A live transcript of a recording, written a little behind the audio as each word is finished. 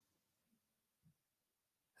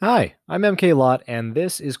Hi, I'm MK Lot, and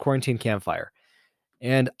this is Quarantine Campfire.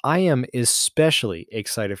 And I am especially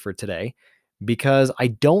excited for today because I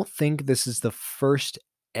don't think this is the first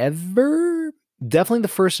ever, definitely the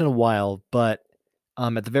first in a while, but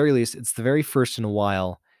at the very least, it's the very first in a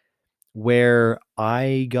while where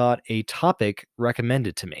I got a topic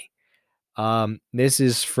recommended to me. This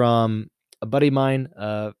is from a buddy of mine,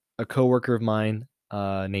 a coworker of mine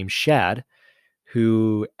named Shad,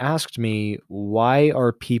 who asked me, why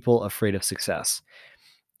are people afraid of success?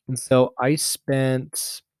 And so I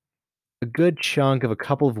spent a good chunk of a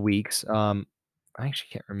couple of weeks. I actually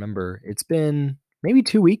can't remember. It's been maybe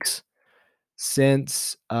 2 weeks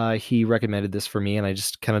since he recommended this for me, and I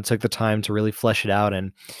just kind of took the time to really flesh it out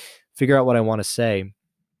and figure out what I want to say.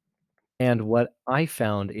 And what I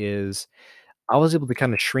found is I was able to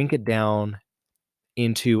kind of shrink it down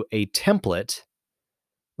into a template,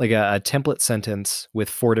 like a template sentence with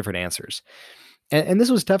four different answers. And this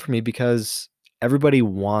was tough for me because everybody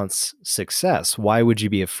wants success. Why would you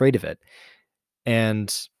be afraid of it?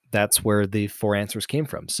 And that's where the four answers came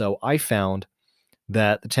from. So I found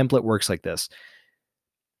that the template works like this: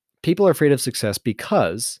 people are afraid of success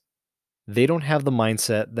because they don't have the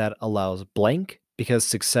mindset that allows blank, because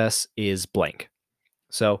success is blank.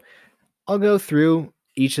 So I'll go through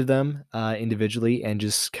each of them individually and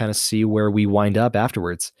just kind of see where we wind up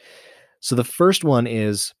afterwards. So the first one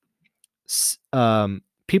is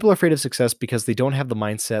people are afraid of success because they don't have the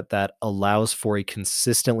mindset that allows for a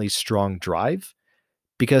consistently strong drive,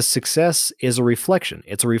 because success is a reflection.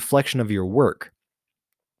 It's a reflection of your work.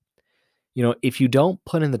 If you don't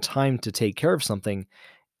put in the time to take care of something,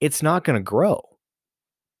 it's not going to grow,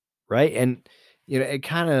 right? And it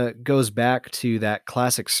kind of goes back to that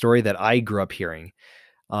classic story that I grew up hearing,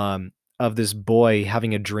 of this boy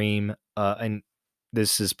having a dream, and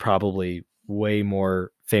this is probably way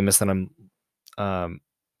more famous than I'm um,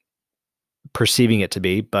 perceiving it to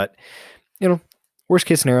be, but you know, worst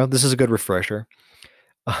case scenario, this is a good refresher.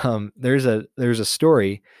 There's a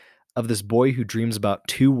story of this boy who dreams about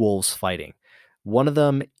two wolves fighting. One of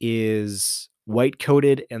them is white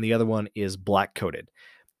coated and the other one is black coated.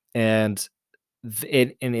 And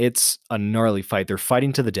it's a gnarly fight. They're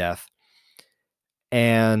fighting to the death.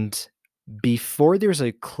 And before there's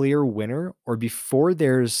a clear winner, or before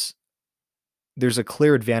there's a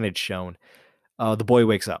clear advantage shown, the boy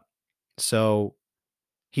wakes up. So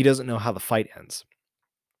he doesn't know how the fight ends.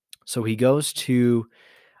 So he goes to,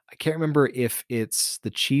 I can't remember if it's the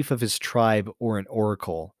chief of his tribe or an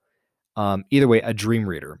oracle. Either way, a dream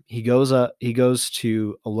reader. He goes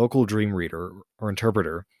to a local dream reader or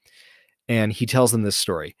interpreter, and he tells them this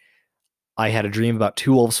story. I had a dream about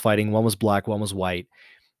two wolves fighting. One was black, one was white.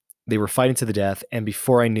 They were fighting to the death, and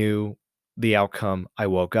before I knew the outcome, I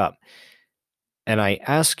woke up. And I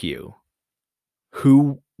ask you,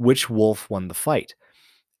 which wolf won the fight?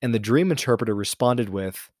 And the dream interpreter responded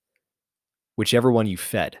with, whichever one you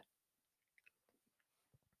fed.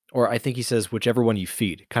 Or I think he says, whichever one you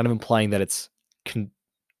feed, kind of implying that it's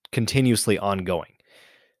continuously ongoing,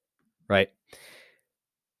 right?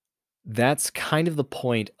 That's kind of the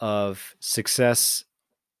point of success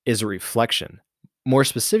is a reflection. More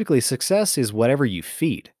specifically, success is whatever you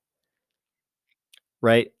feed,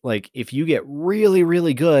 right? Like if you get really,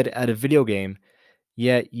 really good at a video game,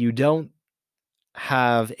 yet you don't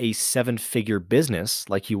have a seven-figure business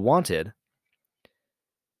like you wanted,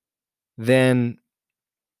 then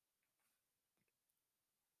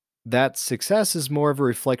that success is more of a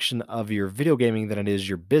reflection of your video gaming than it is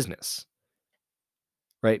your business,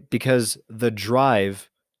 right? Because the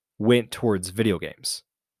drive went towards video games.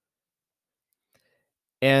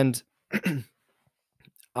 And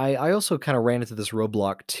I also kind of ran into this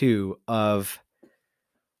roadblock too of,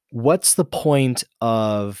 what's the point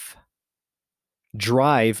of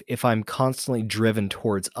drive if I'm constantly driven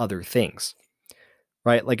towards other things,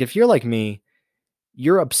 right? Like if you're like me,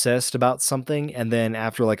 you're obsessed about something, and then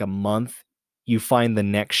after like a month, you find the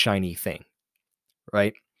next shiny thing,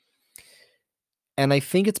 right? And I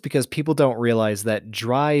think it's because people don't realize that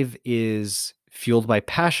drive is fueled by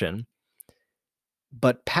passion,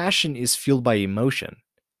 but passion is fueled by emotion.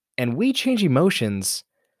 And we change emotions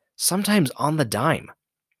sometimes on the dime.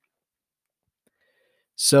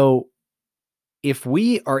 So if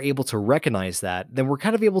we are able to recognize that, then we're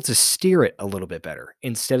kind of able to steer it a little bit better,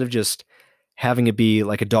 instead of just having it be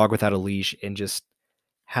like a dog without a leash and just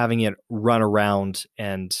having it run around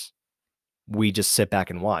and we just sit back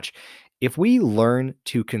and watch. If we learn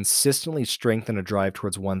to consistently strengthen a drive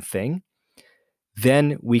towards one thing,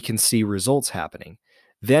 then we can see results happening.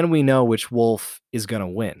 Then we know which wolf is going to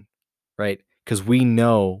win, right? Because we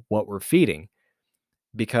know what we're feeding.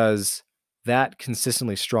 Because that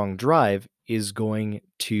consistently strong drive is going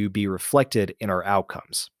to be reflected in our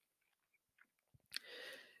outcomes.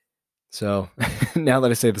 So now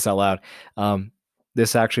that I say this out loud,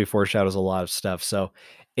 this actually foreshadows a lot of stuff. So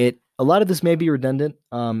a lot of this may be redundant.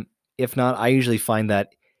 If not, I usually find that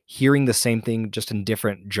hearing the same thing just in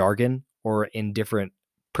different jargon or in different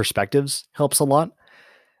perspectives helps a lot.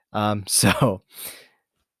 So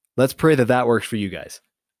let's pray that that works for you guys.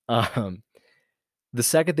 The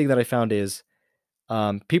second thing that I found is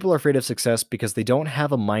people are afraid of success because they don't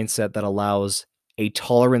have a mindset that allows a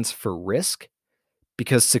tolerance for risk,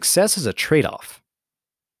 because success is a trade-off,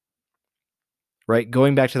 right?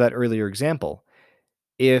 Going back to that earlier example,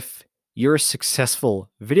 if you're a successful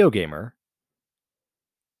video gamer,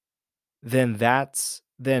 then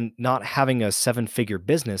not having a 7-figure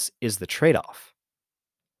business is the trade-off.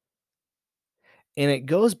 And it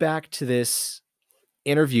goes back to this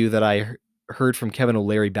interview that I heard from Kevin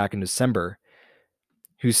O'Leary back in December,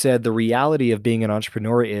 who said the reality of being an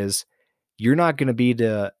entrepreneur is you're not going to be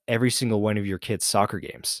to every single one of your kids' soccer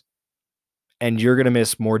games, and you're going to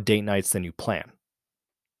miss more date nights than you plan.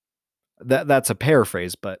 That's a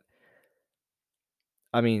paraphrase, but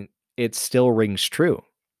I mean, it still rings true.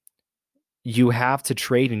 You have to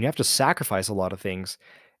trade and you have to sacrifice a lot of things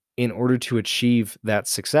in order to achieve that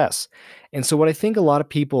success. And so what I think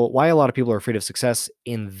why a lot of people are afraid of success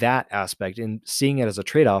in that aspect, in seeing it as a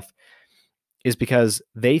trade-off, is because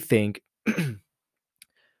they think,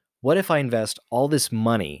 what if I invest all this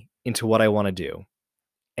money into what I want to do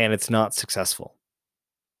and it's not successful?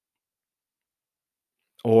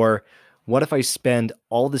 Or what if I spend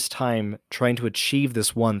all this time trying to achieve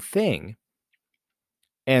this one thing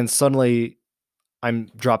and suddenly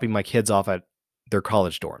I'm dropping my kids off at their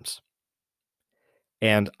college dorms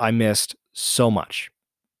and I missed so much?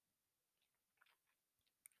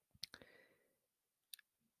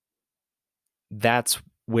 That's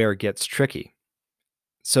where it gets tricky.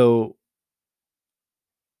 So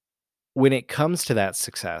when it comes to that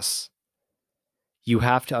success, you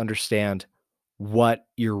have to understand what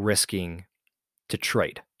you're risking to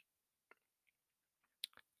trade.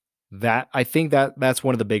 I think that's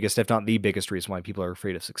one of the biggest, if not the biggest reason why people are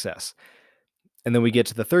afraid of success. And then we get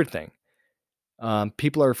to the third thing.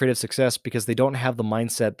 People are afraid of success because they don't have the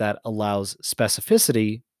mindset that allows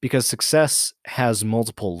specificity, because success has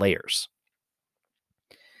multiple layers.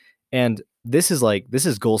 And this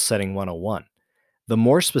is goal setting 101. The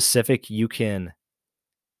more specific you can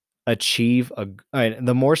achieve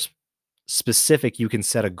the more specific you can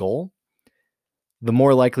set a goal, the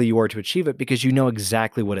more likely you are to achieve it, because you know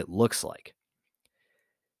exactly what it looks like.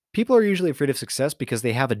 People are usually afraid of success because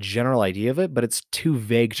they have a general idea of it, but it's too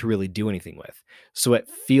vague to really do anything with. So it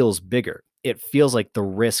feels bigger. It feels like the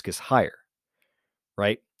risk is higher,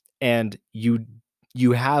 right? And you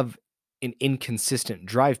have an inconsistent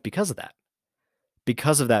drive because of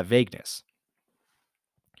that vagueness.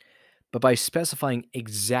 But by specifying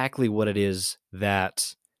exactly what it is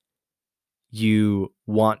that you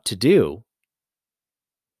want to do,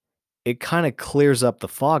 it kind of clears up the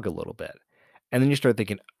fog a little bit. And then you start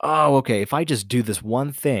thinking, oh, okay, if I just do this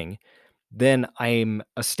one thing, then I'm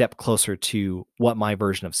a step closer to what my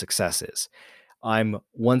version of success is. I'm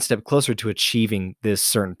one step closer to achieving this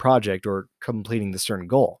certain project or completing this certain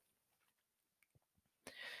goal.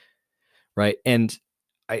 Right. And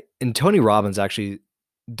Tony Robbins actually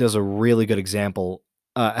does a really good example,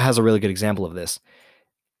 has a really good example of this,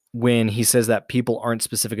 when he says that people aren't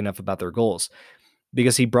specific enough about their goals,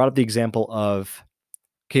 because he brought up the example of,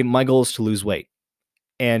 okay, my goal is to lose weight.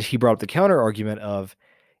 And he brought up the counter argument of,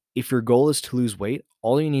 if your goal is to lose weight,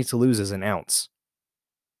 all you need to lose is an ounce.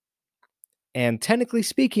 And technically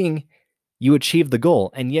speaking, you achieved the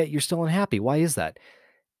goal, and yet you're still unhappy. Why is that?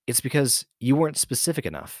 It's because you weren't specific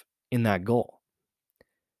enough in that goal.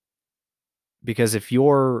 Because if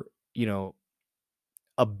you're,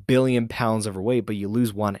 1,000,000,000 pounds overweight, but you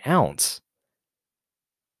lose 1 ounce,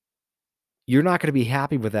 you're not going to be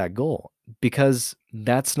happy with that goal, because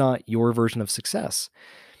that's not your version of success.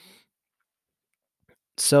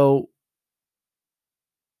 So,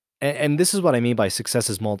 and this is what I mean by success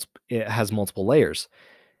it has multiple layers.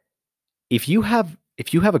 If you have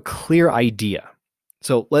a clear idea,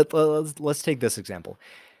 so let's take this example.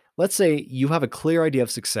 Let's say you have a clear idea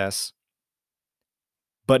of success,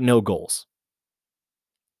 but no goals.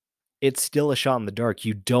 It's still a shot in the dark.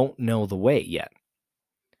 You don't know the way yet.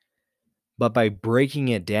 But by breaking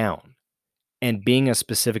it down and being as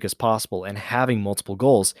specific as possible and having multiple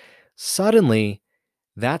goals, suddenly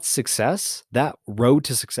that success, that road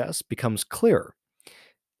to success, becomes clearer.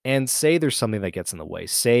 And say there's something that gets in the way.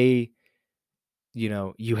 Say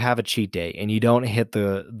you have a cheat day and you don't hit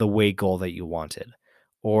the weight goal that you wanted,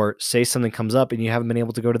 or say something comes up and you haven't been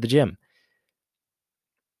able to go to the gym.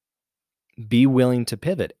 Be willing to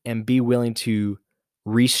pivot and be willing to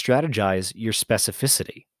re-strategize your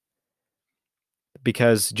specificity.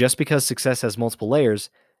 Because just because success has multiple layers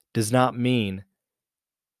does not mean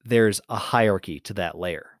there's a hierarchy to that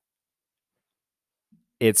layer.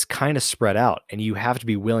 It's kind of spread out, and you have to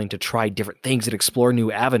be willing to try different things and explore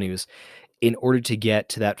new avenues in order to get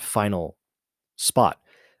to that final spot.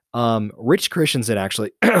 Rich Christensen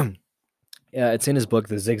actually, it's in his book,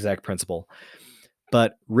 The Zigzag Principle,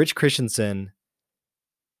 but Rich Christensen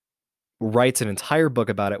writes an entire book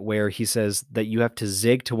about it where he says that you have to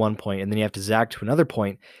zig to one point and then you have to zag to another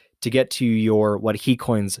point to get to your, what he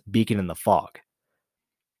coins, beacon in the fog.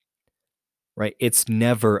 Right? It's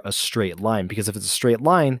never a straight line, because if it's a straight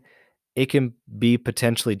line, it can be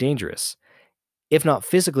potentially dangerous. If not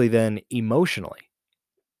physically, then emotionally.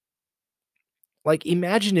 Like,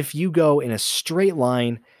 imagine if you go in a straight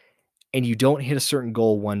line and you don't hit a certain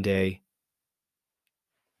goal one day.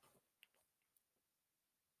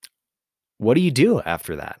 What do you do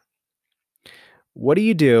after that? What do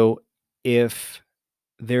you do if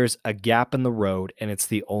there's a gap in the road and it's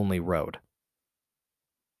the only road?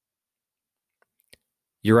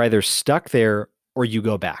 You're either stuck there or you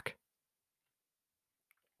go back.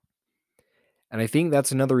 And I think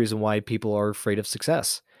that's another reason why people are afraid of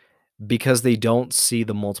success, because they don't see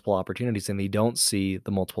the multiple opportunities and they don't see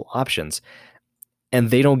the multiple options, and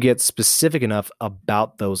they don't get specific enough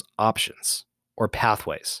about those options or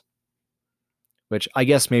pathways, which I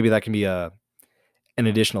guess maybe that can be an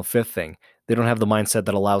additional fifth thing. They don't have the mindset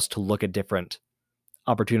that allows to look at different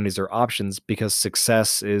opportunities or options, because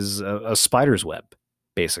success is a spider's web,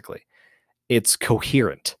 basically. It's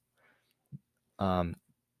coherent.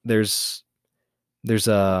 There's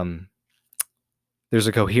a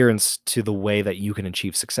coherence to the way that you can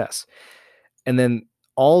achieve success. And then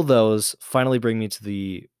all those finally bring me to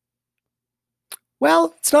the,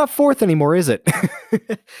 well, it's not fourth anymore, is it?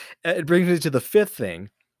 It brings me to the fifth thing,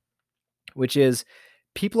 which is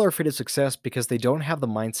people are afraid of success because they don't have the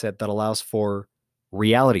mindset that allows for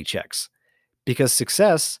reality checks, because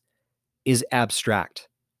success is abstract,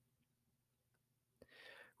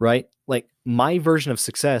 right? Like, my version of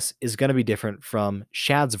success is going to be different from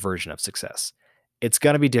Shad's version of success. It's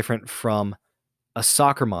going to be different from a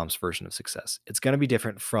soccer mom's version of success. It's going to be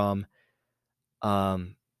different from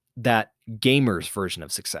that gamer's version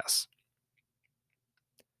of success.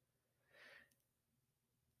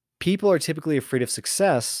 People are typically afraid of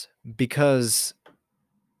success because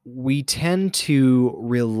we tend to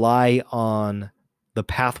rely on the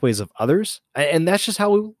pathways of others, and that's just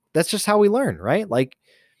how we learn, right? Like,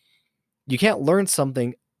 you can't learn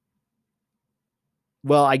something.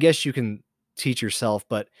 Well, I guess you can teach yourself,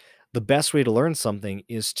 but the best way to learn something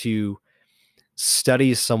is to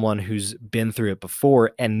study someone who's been through it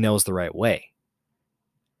before and knows the right way,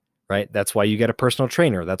 right? That's why you get a personal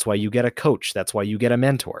trainer. That's why you get a coach. That's why you get a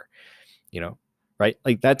mentor, right?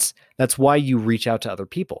 Like, that's why you reach out to other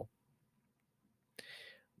people.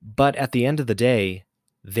 But at the end of the day,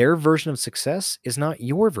 their version of success is not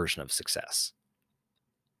your version of success.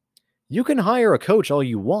 You can hire a coach all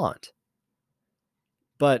you want,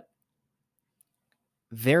 but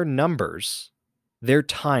their numbers, their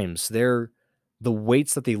times, the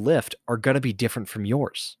weights that they lift are going to be different from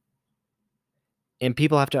yours. And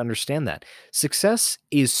people have to understand that. Success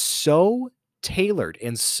is so tailored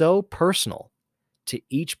and so personal to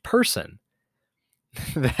each person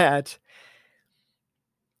that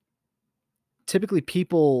typically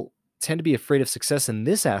people tend to be afraid of success in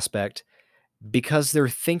this aspect because they're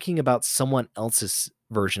thinking about someone else's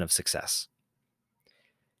version of success.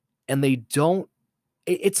 And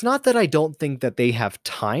it's not that I don't think that they have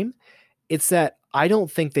time. It's that I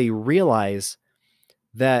don't think they realize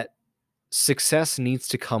that success needs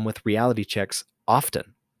to come with reality checks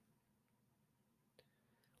often.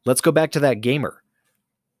 Let's go back to that gamer,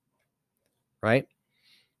 right?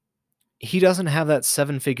 He doesn't have that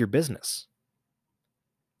 7-figure business.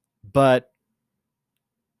 But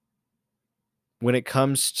when it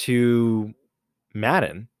comes to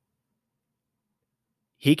Madden,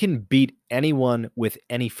 he can beat anyone with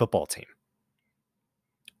any football team.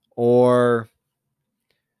 Or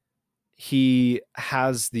he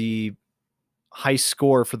has the high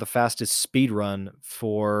score for the fastest speed run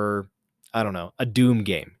for, I don't know, a Doom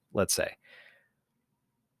game, let's say.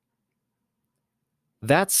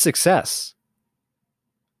 That's success.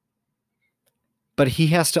 But he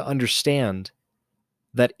has to understand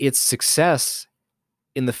that it's success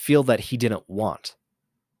in the field that he didn't want.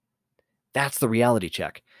 That's the reality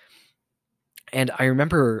check. And I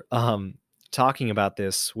remember talking about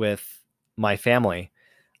this with my family,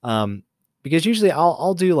 um, because usually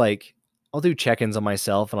I'll do check-ins on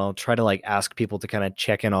myself, and I'll try to like ask people to kind of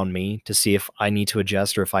check in on me to see if I need to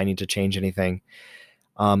adjust or if I need to change anything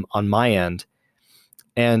on my end.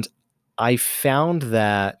 And I found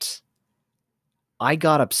that I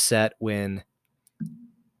got upset when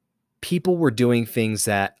people were doing things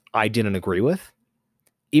that I didn't agree with,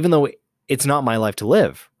 even though it's not my life to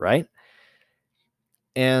live, right?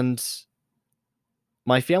 And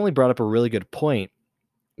my family brought up a really good point,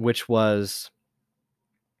 which was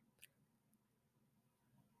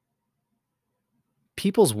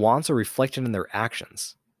people's wants are reflected in their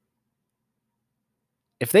actions.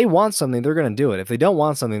 If they want something, they're going to do it. If they don't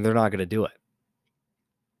want something, they're not going to do it.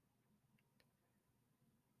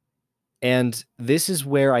 And this is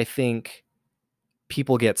where I think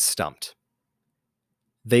people get stumped.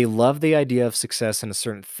 They love the idea of success in a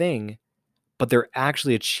certain thing, but they're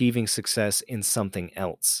actually achieving success in something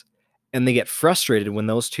else. And they get frustrated when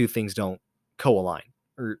those two things don't co-align,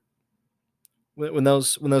 or when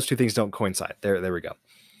those two things don't coincide. There we go.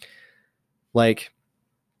 Like,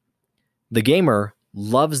 the gamer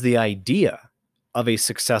loves the idea of a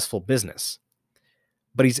successful business,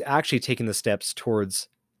 but he's actually taking the steps towards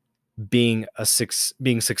being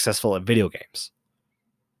successful at video games.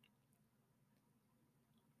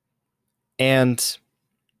 And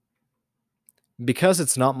because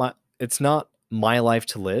it's not my life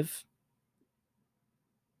to live,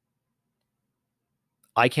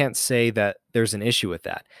 I can't say that there's an issue with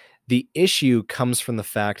that. The issue comes from the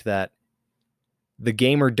fact that the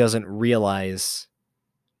gamer doesn't realize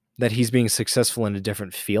that he's being successful in a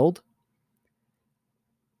different field.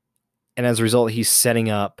 And as a result, he's setting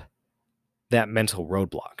up that mental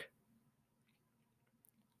roadblock.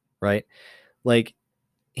 Right? Like,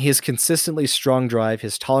 his consistently strong drive,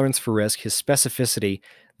 his tolerance for risk, his specificity,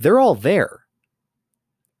 they're all there,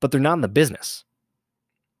 but they're not in the business.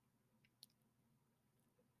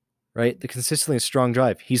 Right? The consistently strong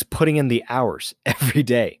drive, he's putting in the hours every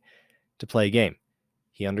day to play a game.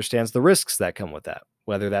 He understands the risks that come with that,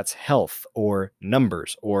 whether that's health or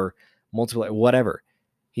numbers or multiple, whatever.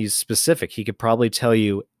 He's specific. He could probably tell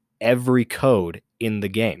you every code in the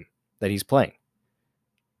game that he's playing.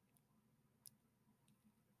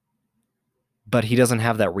 But he doesn't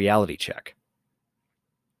have that reality check,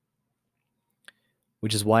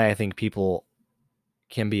 which is why I think people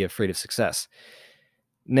can be afraid of success.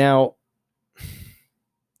 Now,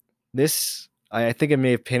 I think I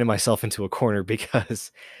may have painted myself into a corner,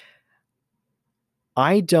 because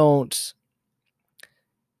I don't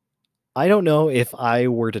know if I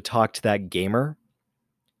were to talk to that gamer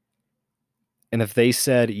and if they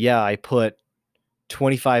said, yeah, I put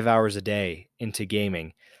 25 hours a day into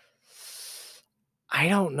gaming, I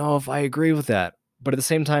don't know if I agree with that. But at the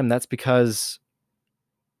same time, that's because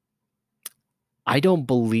I don't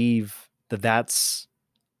believe that that's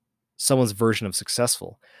someone's version of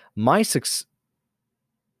successful. I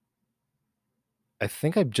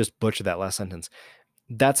think I just butchered that last sentence.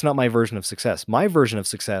 That's not my version of success. My version of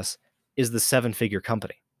success is the 7-figure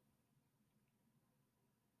company.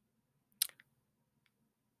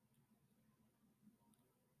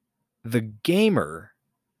 The gamer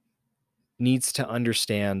needs to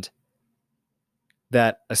understand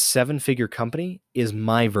that a 7-figure company is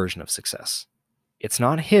my version of success. It's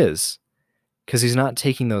not his, because he's not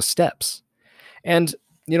taking those steps. And,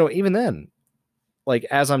 even then, like,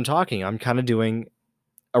 as I'm talking, I'm kind of doing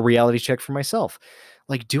a reality check for myself.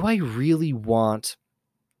 Like, do I really want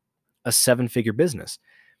a 7-figure business?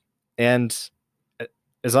 And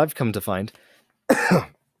as I've come to find,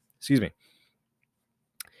 excuse me,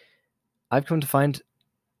 I've come to find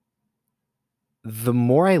the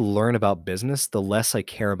more I learn about business, the less I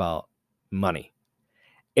care about money.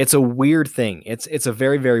 It's a weird thing. It's a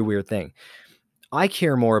very, very weird thing. I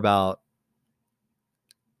care more about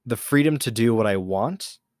the freedom to do what I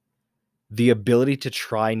want, the ability to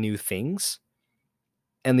try new things,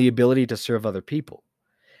 and the ability to serve other people.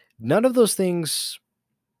 None of those things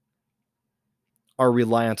are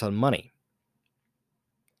reliant on money.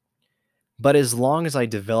 But as long as I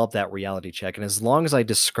develop that reality check, and as long as I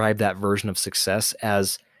describe that version of success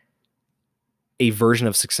as a version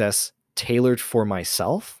of success tailored for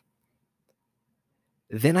myself,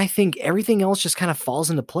 then I think everything else just kind of falls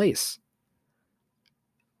into place.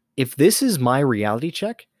 If this is my reality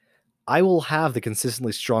check, I will have the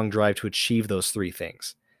consistently strong drive to achieve those 3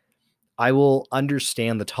 things. I will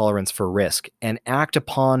understand the tolerance for risk and act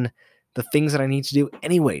upon the things that I need to do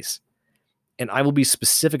anyways. And I will be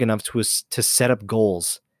specific enough to set up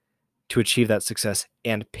goals to achieve that success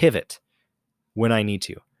and pivot when I need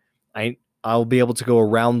to. I'll be able to go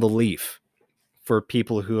around the leaf for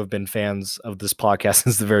people who have been fans of this podcast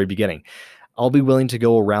since the very beginning. I'll be willing to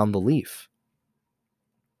go around the leaf.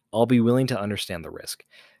 I'll be willing to understand the risk.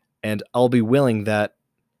 And I'll be willing to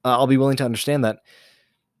understand that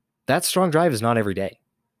that strong drive is not every day.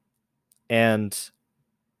 And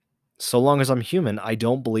so long as I'm human, I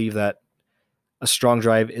don't believe that a strong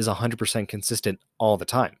drive is 100% consistent all the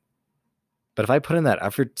time. But if I put in that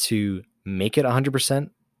effort to make it 100%,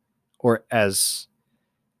 or if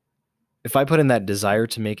I put in that desire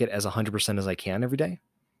to make it as 100% as I can every day,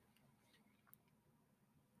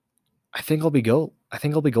 I think I'll be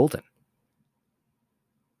golden.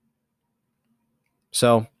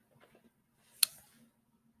 So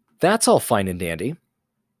that's all fine and dandy.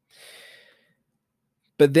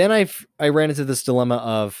 But then I ran into this dilemma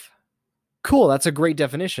of, cool, that's a great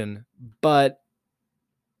definition, but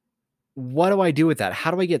what do I do with that?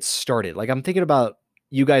 How do I get started? Like, I'm thinking about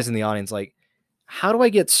you guys in the audience, like, how do I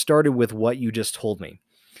get started with what you just told me?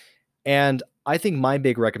 And I think my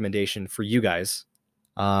big recommendation for you guys,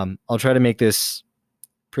 I'll try to make this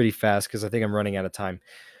pretty fast because I think I'm running out of time,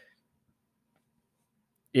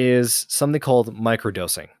 is something called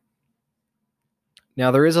microdosing.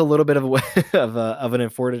 Now, there is a little bit of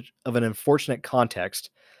an unfortunate context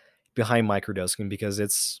behind microdosing because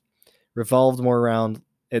it's revolved more around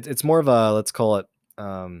it's more of a, let's call it,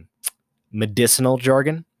 medicinal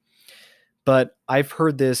jargon. But I've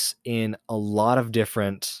heard this in a lot of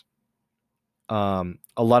different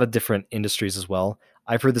industries as well.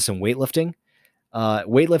 I've heard this in weightlifting.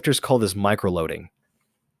 Weightlifters call this microloading.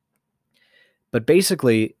 But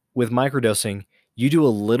basically, with microdosing, you do a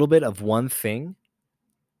little bit of one thing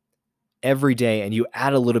every day and you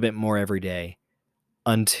add a little bit more every day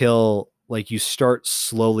until like you start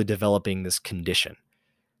slowly developing this condition,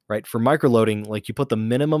 right? For microloading, like you put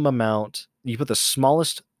the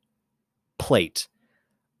smallest plate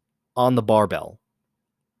on the barbell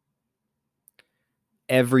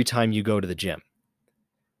every time you go to the gym.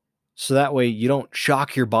 So that way you don't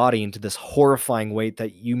shock your body into this horrifying weight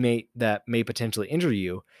that may potentially injure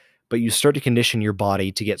you, but you start to condition your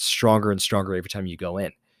body to get stronger and stronger every time you go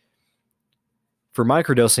in. For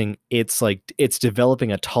microdosing, it's like it's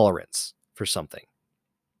developing a tolerance for something,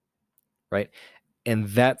 right? And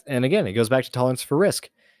again, it goes back to tolerance for risk.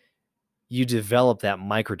 You develop that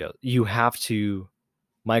microdose. You have to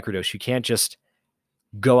microdose. You can't just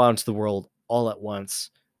go out into the world all at once,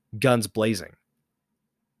 guns blazing,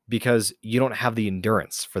 because you don't have the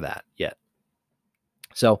endurance for that yet.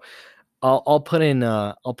 So I'll put in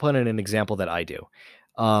an example that I do.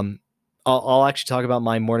 I'll actually talk about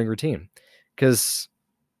my morning routine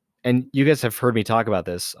and you guys have heard me talk about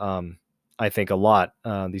this, I think a lot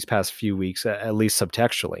these past few weeks, at least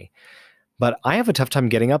subtextually. But I have a tough time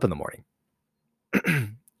getting up in the morning.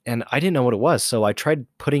 And I didn't know what it was. So I tried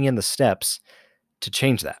putting in the steps to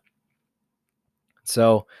change that.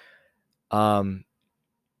 So I'm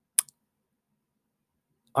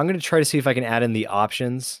going to try to see if I can add in the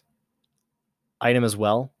options item as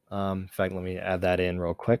well. In fact, let me add that in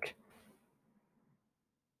real quick.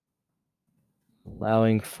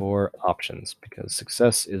 Allowing for options because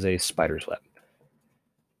success is a spider's web.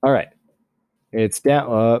 All right. It's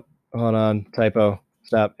down. Hold on. Typo.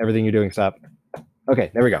 Stop. Everything you're doing, stop.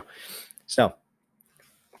 Okay, there we go. So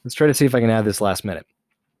let's try to see if I can add this last minute.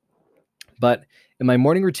 But in my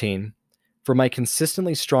morning routine, for my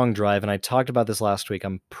consistently strong drive, and I talked about this last week,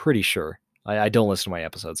 I'm pretty sure. I don't listen to my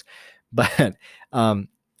episodes. But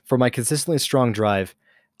for my consistently strong drive,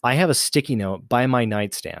 I have a sticky note by my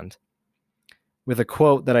nightstand with a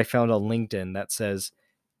quote that I found on LinkedIn that says,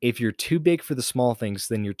 if you're too big for the small things,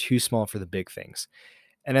 then you're too small for the big things.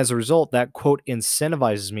 And as a result, that quote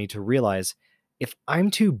incentivizes me to realize if I'm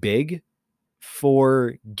too big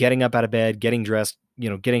for getting up out of bed, getting dressed,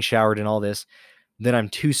 getting showered and all this, then I'm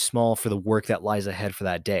too small for the work that lies ahead for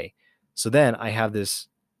that day. So then I have this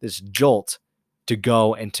jolt to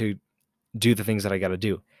go and to do the things that I got to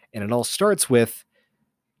do. And it all starts with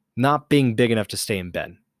not being big enough to stay in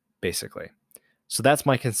bed, basically. So that's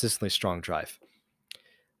my consistently strong drive.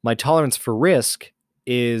 My tolerance for risk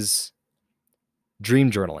is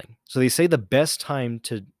dream journaling. So they say the best time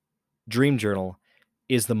to dream journal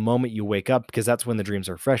is the moment you wake up because that's when the dreams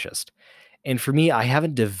are freshest. And for me, I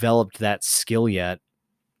haven't developed that skill yet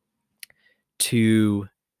to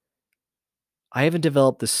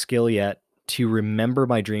remember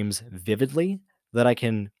my dreams vividly, that I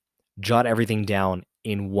can jot everything down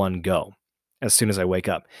in one go as soon as I wake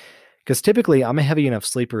up. Because typically I'm a heavy enough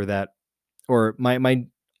sleeper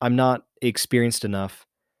I'm not experienced enough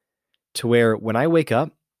to where when I wake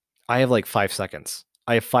up, I have like 5 seconds.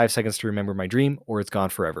 I have 5 seconds to remember my dream or it's gone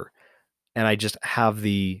forever. and I just have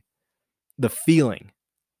the feeling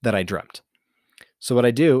that I dreamt. So what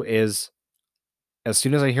I do is, as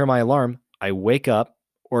soon as I hear my alarm, I wake up,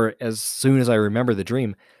 or as soon as I remember the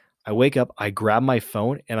dream, I wake up, I grab my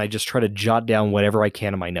phone, and I just try to jot down whatever I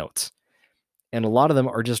can in my notes. And a lot of them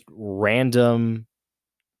are just random,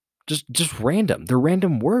 just random. They're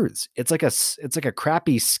random words. It's like a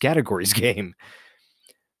crappy categories game.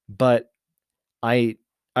 But I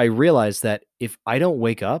I realize that if I don't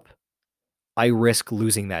wake up, I risk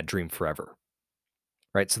losing that dream forever.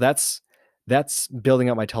 Right? So that's building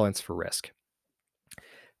up my tolerance for risk.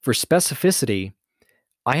 For specificity,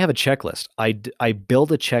 I have a checklist. I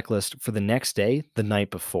build a checklist for the next day the night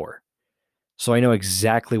before. So I know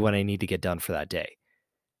exactly what I need to get done for that day.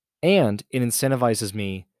 And it incentivizes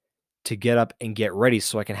me to get up and get ready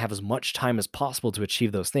so I can have as much time as possible to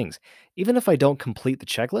achieve those things. Even if I don't complete the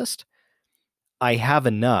checklist, I have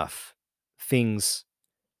enough things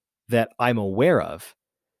that I'm aware of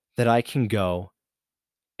that I can go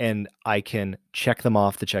and I can check them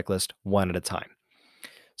off the checklist one at a time.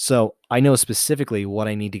 So I know specifically what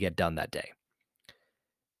I need to get done that day.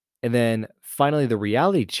 And then finally, the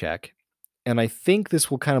reality check. And I think this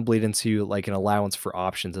will kind of bleed into like an allowance for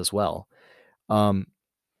options as well. Um,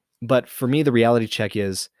 but for me, the reality check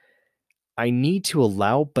is I need to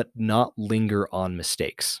allow but not linger on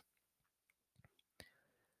mistakes,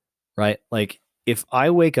 right? Like if I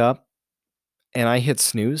wake up and I hit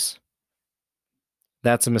snooze,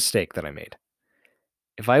 that's a mistake that I made.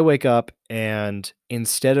 If I wake up and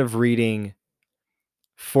instead of reading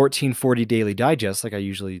 1440 Daily Digest like I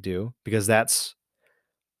usually do, because that's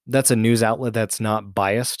a news outlet that's not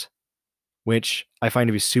biased, which I find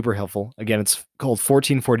to be super helpful. Again, it's called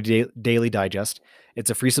 1440 Daily Digest. It's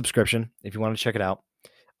a free subscription if you want to check it out.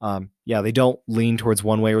 Yeah, they don't lean towards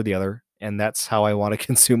one way or the other, and that's how I want to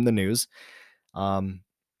consume the news. Um,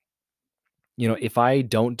 if I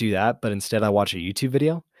don't do that, but instead I watch a YouTube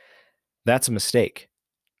video, that's a mistake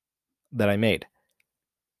that I made.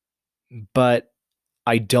 But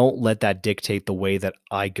I don't let that dictate the way that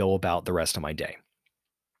I go about the rest of my day.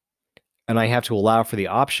 And I have to allow for the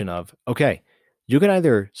option of, okay, you can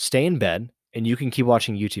either stay in bed and you can keep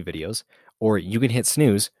watching YouTube videos, or you can hit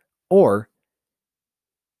snooze, or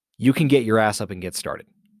you can get your ass up and get started.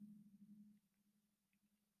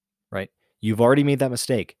 Right? You've already made that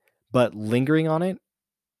mistake, but lingering on it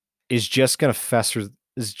is just going to fester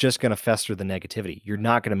the negativity. You're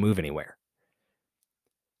not going to move anywhere.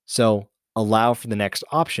 So, allow for the next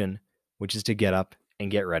option, which is to get up and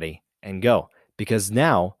get ready and go, because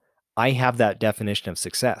now I have that definition of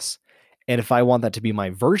success. And if I want that to be my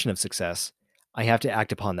version of success, I have to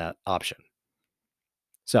act upon that option.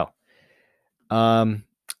 So,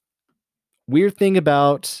 weird thing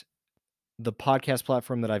about the podcast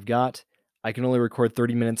platform that I've got, I can only record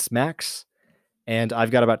 30 minutes max, and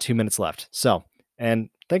I've got about 2 minutes left. So, and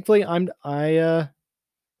thankfully I'm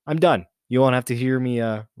done. You won't have to hear me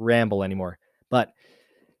ramble anymore. But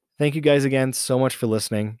thank you guys again so much for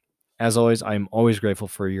listening. As always, I'm always grateful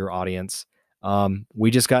for your audience. We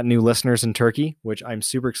just got new listeners in Turkey, which I'm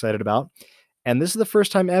super excited about. And this is the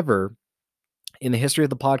first time ever in the history of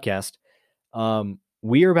the podcast.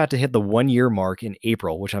 We are about to hit the 1 year mark in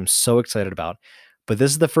April, which I'm so excited about. But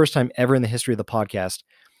this is the first time ever in the history of the podcast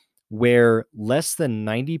where less than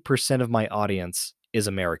 90% of my audience is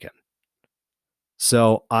American.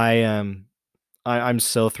 So I'm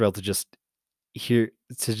so thrilled to just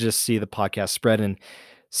see the podcast spread and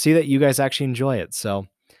see that you guys actually enjoy it. So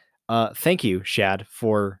thank you, Shad,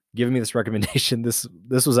 for giving me this recommendation. This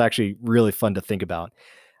was actually really fun to think about.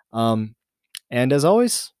 And as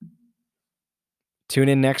always, tune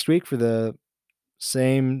in next week for the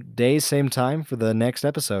same day, same time for the next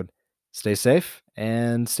episode. Stay safe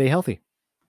and stay healthy.